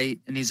alley-oop guy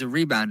and he's a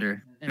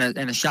rebounder and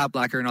a shot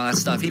blocker and all that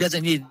stuff. He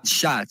doesn't need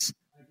shots.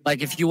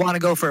 Like if you want to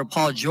go for a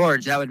Paul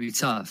George, that would be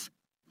tough.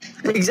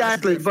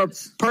 Exactly.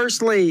 But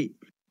personally,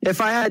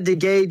 if I had to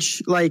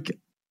gauge, like,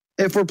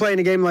 if we're playing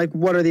a game like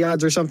what are the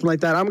odds or something like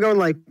that, I'm going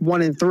like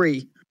 1 in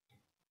 3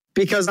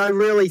 because I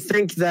really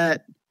think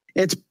that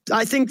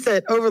I think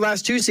that over the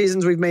last 2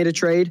 seasons we've made a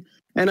trade,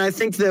 and I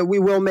think that we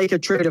will make a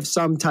trade of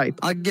some type.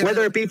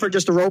 Whether it be for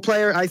just a role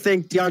player, I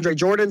think DeAndre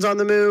Jordan's on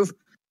the move.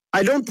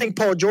 I don't think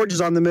Paul George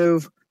is on the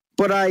move,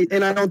 I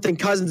don't think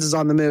Cousins is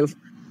on the move.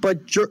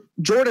 But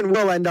Jordan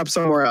will end up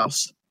somewhere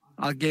else.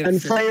 I'll give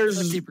and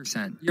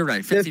 50%. You're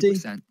right,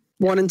 50%.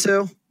 1 and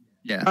 2?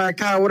 Yeah. All right,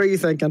 Kyle, what are you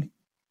thinking?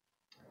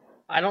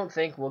 I don't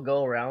think we'll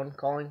go around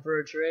calling for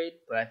a trade,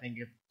 but I think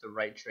if the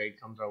right trade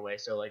comes our way,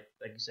 so like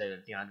you said,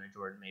 if DeAndre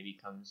Jordan maybe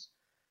comes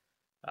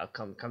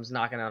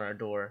knocking on our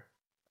door,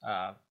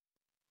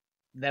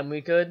 then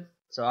we could.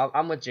 So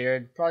I'm with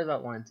Jared, probably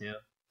about 1 and 2,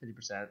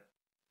 50%.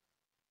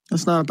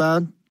 That's not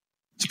bad.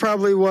 It's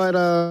probably what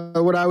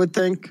I would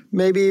think,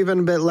 maybe even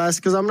a bit less,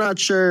 because I'm not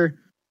sure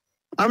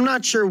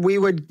we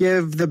would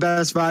give the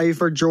best value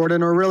for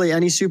Jordan or really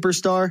any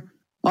superstar.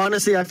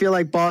 Honestly, I feel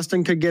like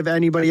Boston could give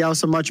anybody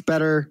else a much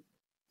better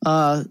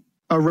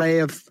array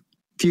of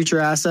future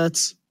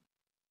assets.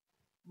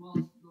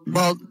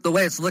 Well, the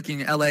way it's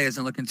looking, LA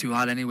isn't looking too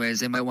hot anyways.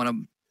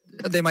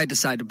 They might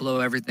decide to blow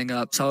everything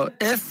up. So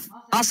if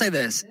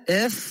the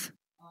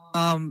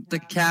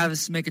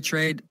Cavs make a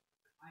trade,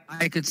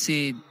 I could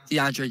see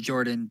DeAndre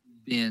Jordan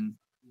being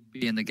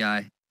the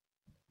guy.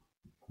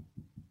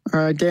 All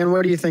right, Dan,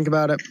 what do you think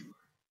about it?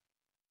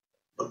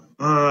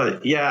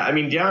 Yeah, I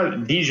mean,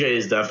 DJ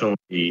is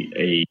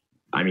definitely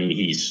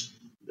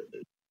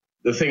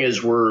the thing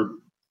is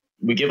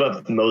we give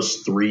up the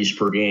most threes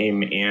per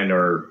game and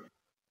our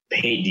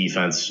paint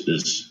defense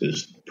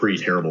is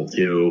pretty terrible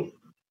too.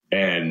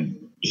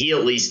 And he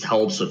at least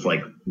helps with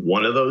like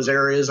one of those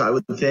areas, I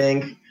would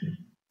think.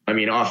 I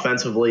mean,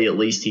 offensively, at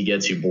least he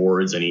gets you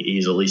boards and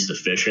he's at least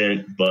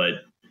efficient. But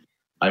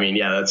I mean,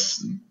 yeah,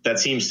 that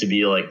seems to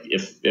be like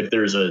if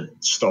there's a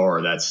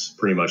star, that's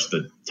pretty much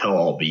the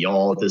tell-all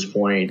be-all at this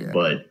point. Yeah.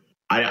 But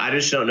I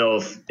just don't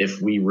know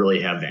if we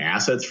really have the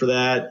assets for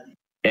that.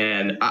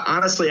 And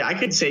honestly, I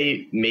could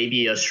say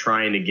maybe us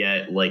trying to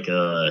get like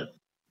a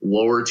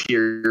lower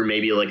tier,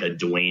 maybe like a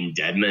Dwayne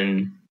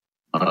Dedmon.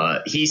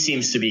 He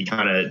seems to be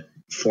kind of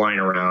flying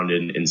around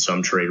in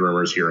some trade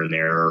rumors here and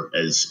there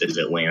as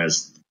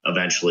Atlanta's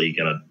eventually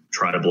going to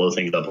try to blow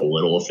things up a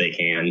little if they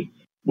can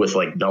with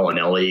like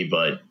Bellinelli.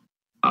 But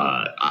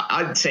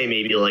I'd say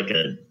maybe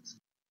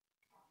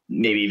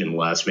maybe even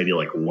less, maybe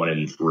like 1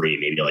 in 3,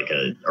 maybe like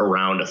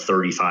around a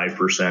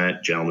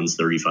 35%, gentleman's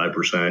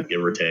 35%,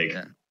 give or take.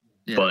 Yeah.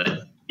 Yeah. But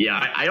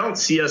yeah, I don't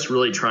see us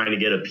really trying to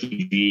get a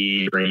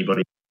PG or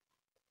anybody.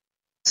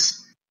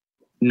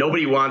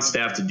 Nobody wants to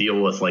have to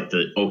deal with like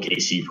the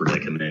OKC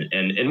predicament.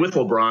 And with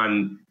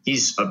LeBron,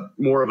 he's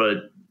more of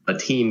a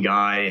team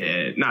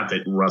guy. Not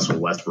that Russell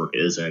Westbrook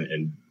isn't.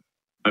 And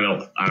I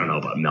don't know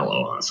about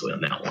Melo, honestly,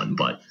 on that one.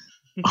 But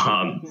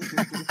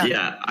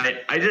yeah,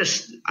 I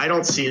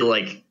don't see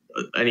like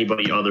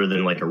anybody other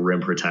than like a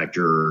rim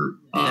protector,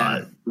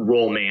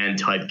 roll man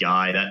type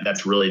guy.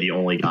 That's really the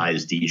only guy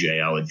is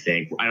DJ, I would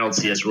think. I don't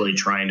see us really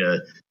trying to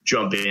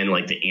jump in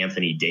like the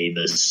Anthony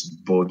Davis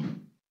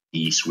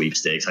bogey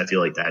sweepstakes. I feel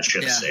like that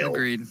ship sailed.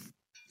 Agreed.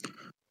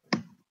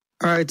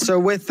 All right, so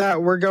with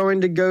that, we're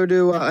going to go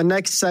to a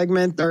next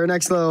segment or a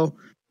next little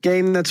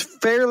game that's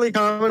fairly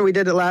common. We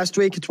did it last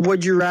week. It's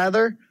Would You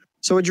Rather.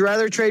 So would you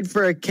rather trade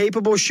for a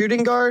capable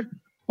shooting guard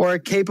or a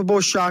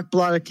capable shot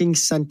blocking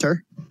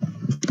center?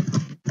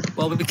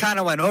 Well, we kind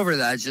of went over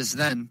that just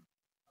then.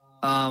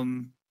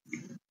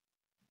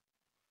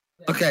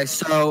 Okay,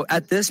 so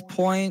at this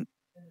point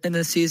in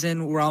the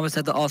season, we're almost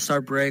at the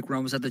All-Star break. We're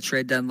almost at the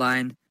trade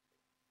deadline.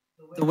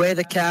 The way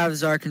the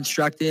Cavs are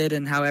constructed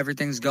and how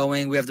everything's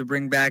going, we have to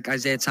bring back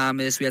Isaiah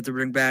Thomas. We have to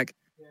bring back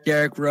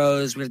Derrick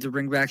Rose. We have to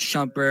bring back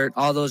Shumpert.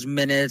 All those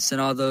minutes and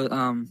all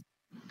the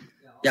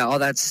all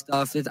that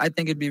stuff. I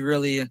think it'd be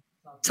really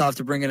tough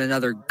to bring in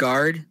another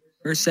guard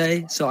per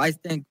se. So I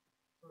think,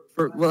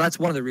 that's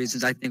one of the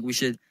reasons I think we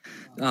should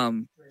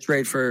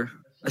trade for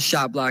a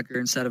shot blocker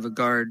instead of a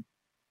guard.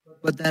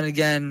 But then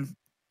again,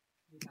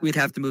 we'd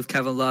have to move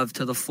Kevin Love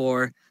to the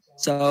 4.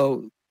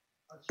 So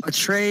a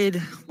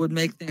trade would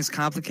make things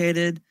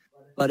complicated.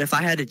 But if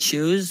I had to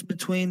choose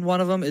between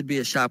one of them, it'd be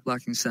a shot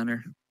blocking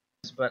center.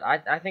 But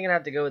I think I'd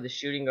have to go with the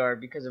shooting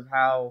guard because of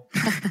how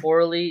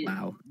poorly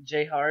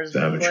Jay Har's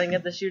been playing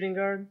at the shooting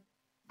guard.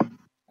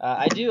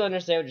 I do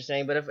understand what you're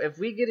saying, but if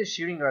we get a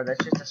shooting guard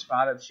that's just a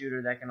spot-up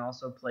shooter that can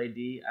also play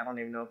D, I don't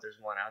even know if there's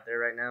one out there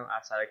right now,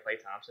 outside of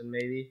Klay Thompson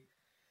maybe.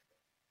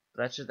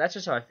 That's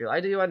just how I feel.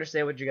 I do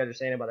understand what you guys are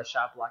saying about the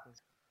shot blocking.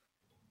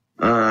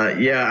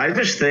 I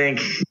just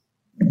think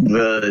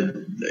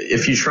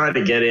if you try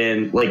to get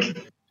in,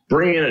 like,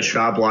 bringing in a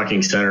shot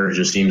blocking center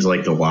just seems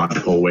like the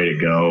logical way to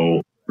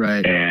go.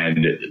 Right.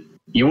 And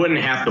you wouldn't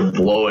have to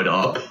blow it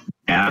up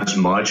as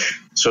much,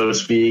 so to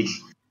speak.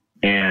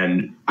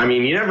 And, I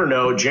mean, you never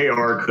know.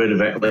 JR could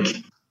have, like,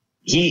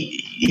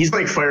 he's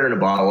like fire in a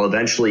bottle.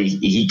 Eventually,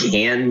 he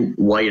can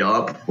light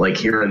up, like,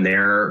 here and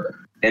there.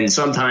 And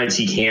sometimes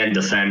he can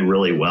defend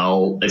really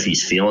well if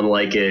he's feeling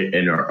like it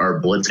and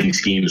our blitzing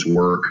schemes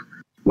work,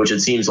 which it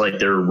seems like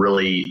they're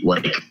really,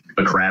 like,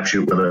 a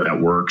crapshoot whether that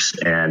works.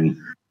 And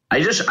I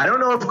don't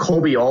know if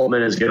Colby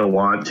Altman is going to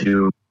want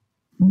to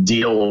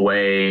deal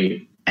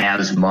away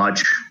as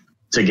much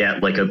to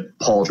get like a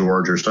Paul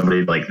George or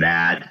somebody like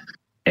that,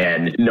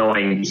 and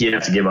knowing he'd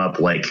have to give up,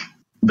 like,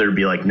 there'd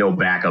be like no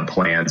backup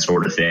plan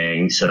sort of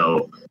thing.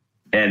 So,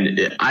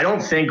 and I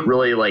don't think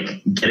really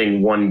like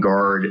getting one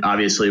guard,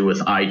 obviously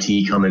with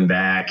IT coming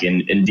back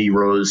and D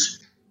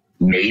Rose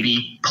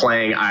maybe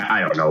playing,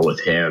 I don't know with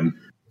him,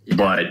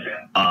 but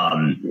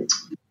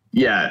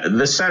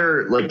the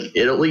center, like,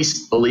 it at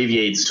least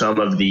alleviates some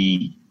of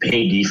the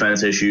paint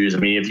defense issues. I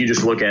mean, if you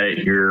just look at it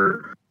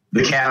here,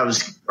 the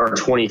Cavs are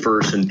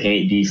 21st in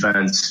paint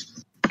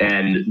defense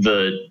and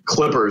the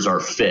Clippers are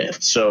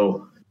 5th.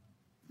 So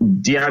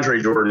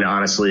DeAndre Jordan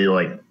honestly,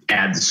 like,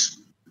 adds,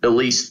 at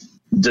least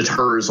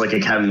deters like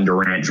a Kevin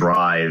Durant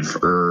drive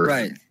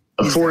or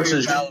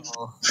forces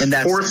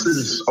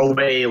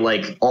away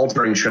like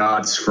altering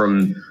shots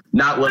from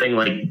not letting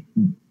like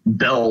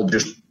Bell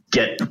just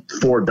get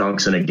 4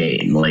 dunks in a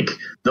game. Like,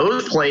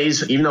 those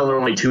plays, even though they're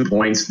only 2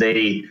 points,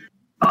 they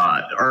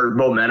are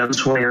momentum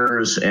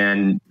swingers,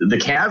 and the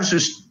Cavs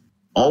just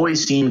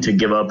always seem to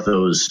give up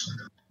those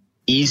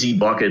easy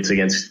buckets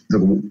against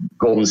the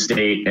Golden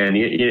State. And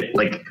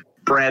like,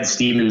 Brad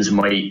Stevens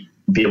might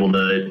be able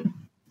to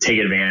take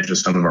advantage of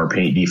some of our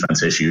paint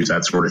defense issues,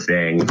 that sort of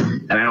thing.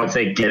 And I don't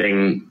think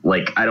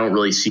I don't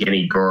really see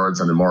any guards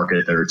on the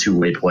market that are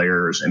two-way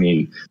players. I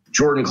mean,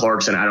 Jordan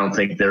Clarkson, I don't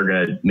think they're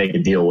going to make a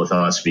deal with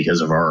us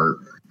because of our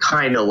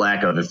kind of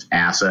lack of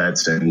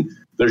assets, and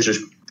there's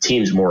just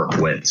teams more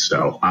equipped.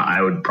 So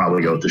I would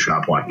probably go with the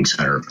shot blocking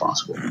center if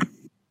possible.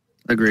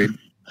 Agreed.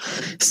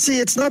 See,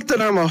 it's not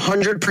that I'm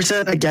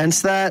 100%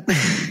 against that.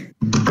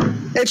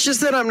 It's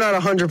just that I'm not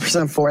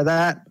 100% for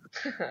that.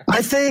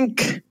 I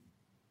think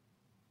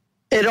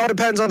it all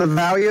depends on the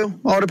value.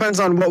 All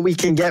depends on what we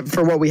can get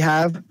for what we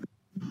have.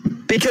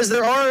 Because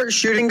there are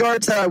shooting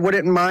guards that I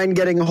wouldn't mind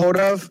getting a hold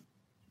of.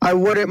 I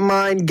wouldn't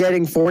mind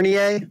getting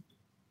Fournier.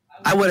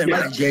 I wouldn't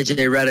mind JJ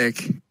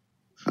Redick.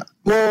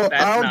 Well,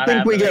 I don't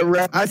think we get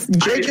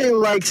JJ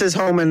likes his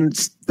home in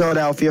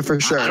Philadelphia for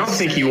sure. I don't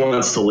think he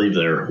wants to leave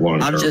there long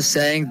term. I'm just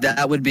saying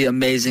that would be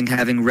amazing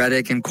having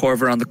Redick and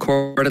Korver on the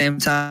court at the same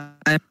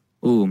time.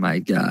 Oh, my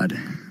God.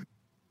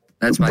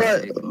 That's my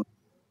take.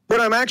 What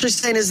I'm actually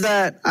saying is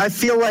that I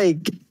feel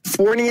like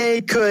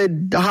Fournier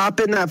could hop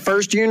in that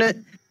first unit,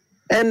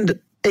 and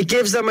it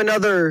gives them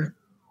another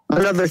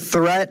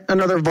threat,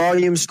 another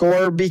volume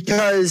scorer,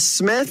 because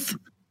Smith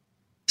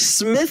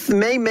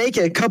may make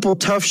a couple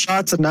tough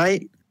shots a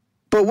night,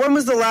 but when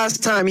was the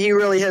last time he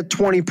really hit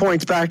 20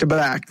 points back to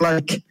back?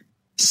 Like,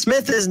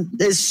 Smith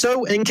is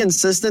so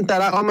inconsistent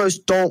that I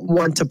almost don't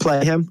want to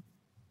play him.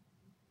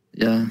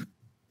 Yeah.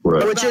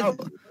 Right.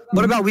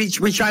 What about we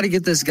tried to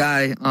get this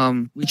guy?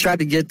 We tried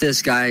to get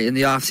this guy in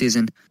the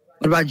offseason.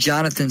 What about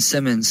Jonathan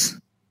Simmons?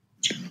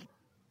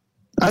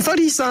 I thought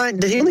he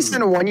signed. Did he only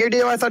sign a 1-year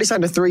deal? I thought he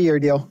signed a 3-year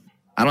deal.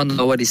 I don't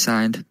know what he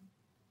signed.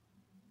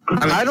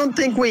 I don't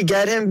think we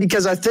get him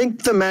because I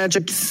think the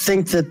Magic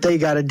think that they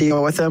got to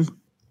deal with him.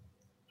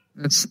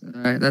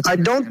 I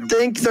don't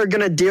think they're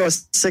going to deal a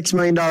 $6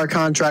 million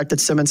contract that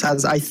Simmons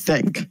has, I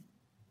think.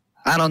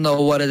 I don't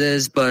know what it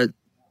is, but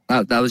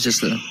that was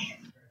just a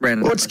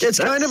random. Well, it's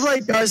kind of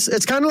like us.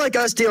 It's kind of like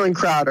us dealing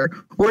Crowder.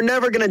 We're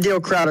never going to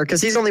deal Crowder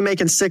because he's only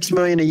making $6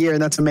 million a year,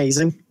 and that's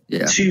amazing.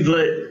 Yeah. See,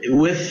 but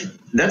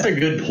that's a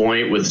good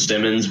point with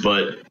Simmons,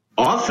 but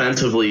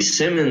offensively,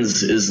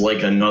 Simmons is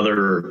like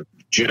another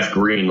Jeff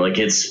Green. Like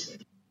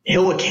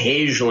he'll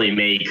occasionally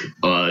make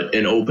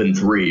an open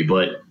three,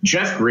 but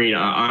Jeff Green,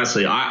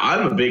 honestly,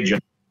 I'm a big Jeff.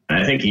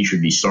 I think he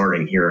should be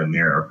starting here and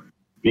there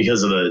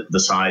because of the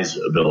size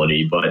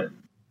ability. But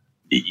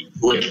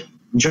like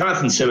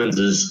Jonathan Simmons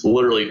is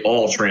literally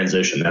all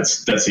transition.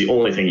 That's the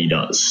only thing he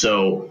does.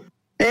 So,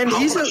 and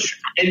he was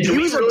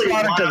a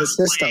product of the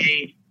system.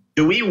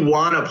 Do we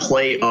want to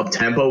play up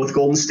tempo with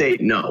Golden State?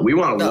 No, we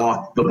want to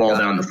walk the ball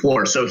down the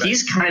floor. So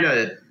he's kind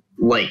of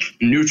like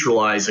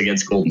neutralized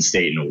against Golden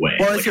State in a way.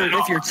 Well, if you're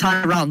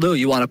Tyronn Lue,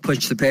 you want to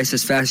push the pace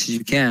as fast as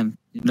you can,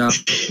 you know.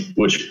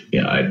 Which,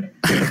 yeah,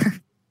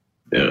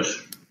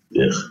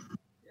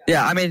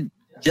 yeah. I mean,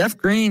 Jeff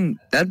Green,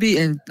 that'd be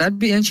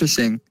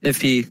interesting if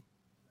he,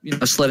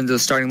 slid into the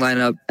starting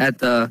lineup at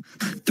the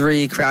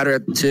 3, Crowder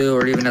at the 2,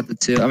 or even at the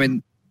 2. I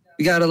mean,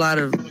 we got a lot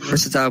of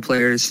versatile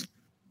players.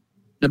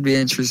 That'd be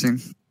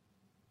interesting.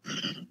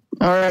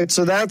 All right,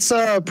 so that's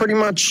pretty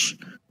much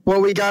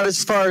what we got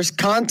as far as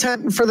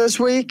content for this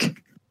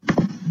week.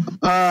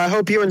 I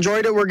hope you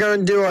enjoyed it. We're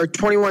going to do our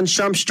 21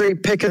 Shump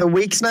Street pick of the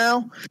weeks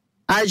now.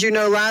 As you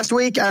know, last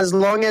week, as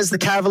long as the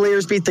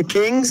Cavaliers beat the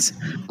Kings,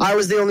 I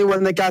was the only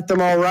one that got them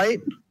all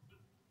right.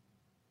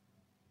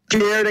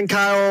 Jared and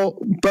Kyle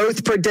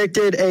both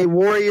predicted a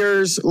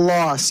Warriors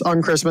loss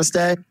on Christmas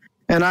Day,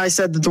 and I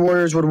said that the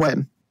Warriors would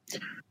win.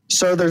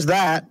 So there's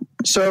that.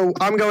 So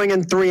I'm going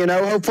in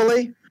 3-0,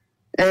 hopefully.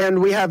 And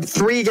we have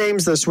 3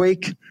 games this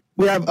week.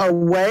 We have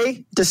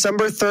away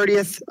December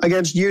 30th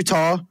against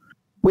Utah.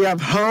 We have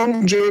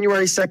home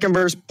January 2nd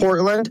versus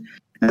Portland.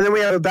 And then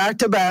we have a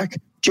back-to-back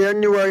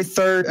January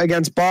 3rd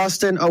against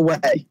Boston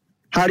away.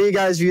 How do you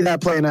guys view that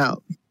playing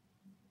out?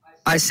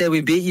 I say we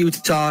beat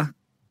Utah,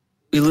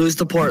 we lose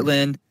to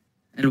Portland,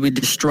 and we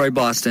destroy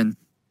Boston.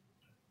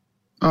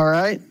 All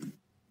right.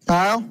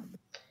 Kyle?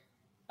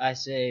 I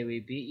say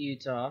we beat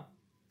Utah,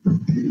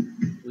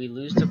 we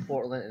lose to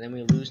Portland, and then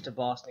we lose to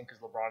Boston because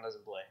LeBron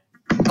doesn't play.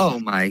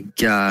 Oh my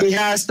God! He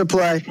has to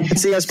play.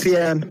 It's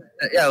ESPN.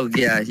 Oh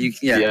yeah,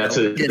 yeah. It's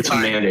a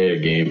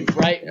mandated game.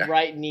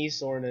 Right knee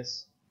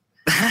soreness.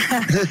 All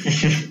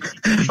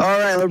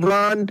right,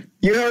 LeBron.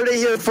 You heard it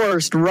here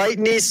first. Right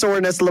knee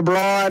soreness,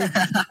 LeBron.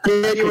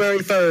 January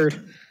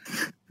 3rd.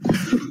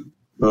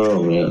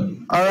 Oh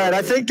man. All right.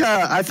 I think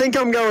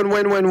I'm going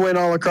win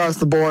all across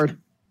the board.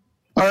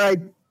 All right.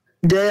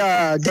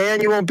 Dan,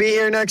 you won't be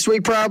here next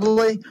week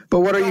probably,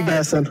 but what are you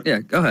guessing? Yeah,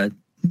 go ahead.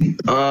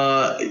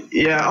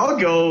 Yeah, I'll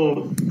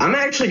go. I'm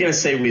actually going to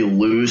say we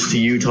lose to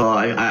Utah.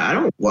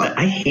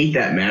 I hate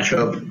that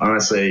matchup,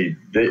 honestly.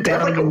 They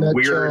have like a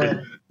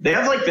weird, they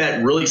have like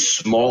that really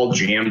small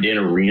jammed in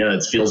arena.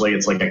 It feels like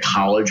it's like a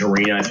college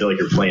arena. I feel like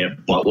you're playing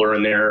at Butler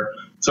in there.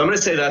 So I'm going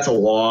to say that's a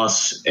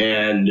loss.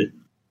 And,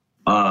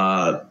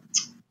 I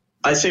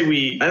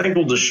think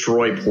we'll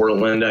destroy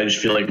Portland. I just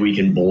feel like we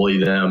can bully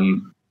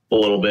them a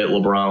little bit.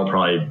 LeBron will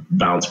probably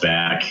bounce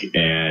back,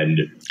 and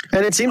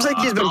it seems like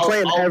he's been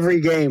playing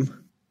every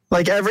game,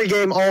 like every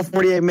game, all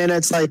 48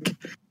 minutes. Like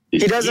he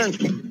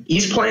doesn't.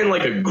 He's playing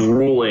like a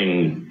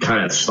grueling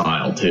kind of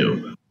style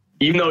too,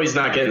 even though he's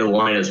not getting the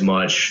line as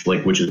much,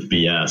 like which is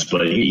BS.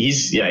 But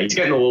he's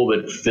getting a little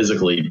bit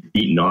physically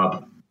beaten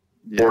up,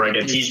 or I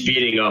guess he's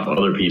beating up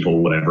other people,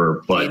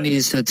 whatever. But he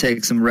needs to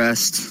take some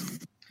rest.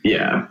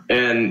 Yeah,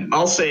 and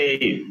I'll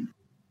say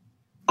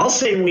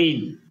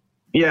we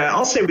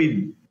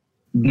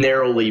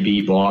narrowly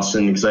beat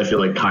Boston because I feel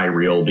like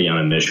Kyrie will be on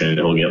a mission.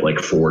 He'll get like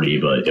 40,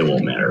 but it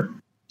won't matter.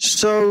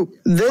 So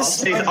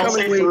this I'll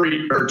say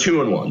 3 or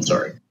 2-1.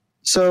 Sorry.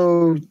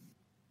 So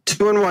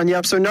 2-1.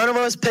 Yep. So none of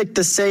us picked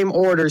the same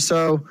order.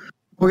 So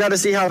we got to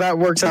see how that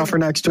works out for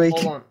next week.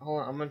 Hold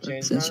on. I'm gonna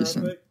change that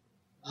real quick.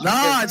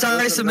 No, it's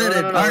already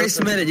submitted. Already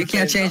submitted. You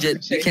can't change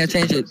it. You can't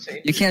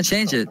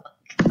change it.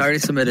 Already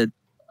submitted.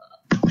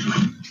 All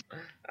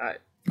right.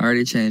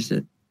 Already changed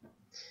it.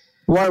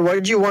 Why? What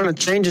did you want to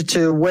change it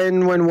to?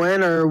 Win,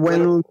 or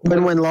win,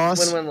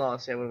 loss? Win,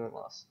 loss. Yeah, win,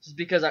 loss. Just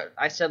because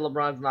I said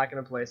LeBron's not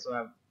going to play,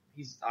 so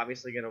he's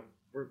obviously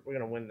we're going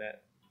to win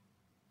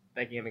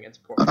that game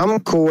against Portland. I'm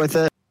cool with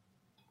it.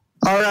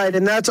 All right,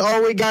 and that's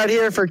all we got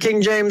here for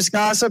King James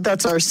Gossip.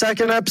 That's our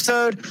second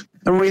episode,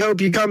 and we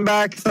hope you come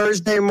back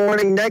Thursday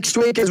morning next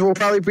week as we'll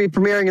probably be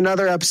premiering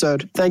another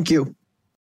episode. Thank you.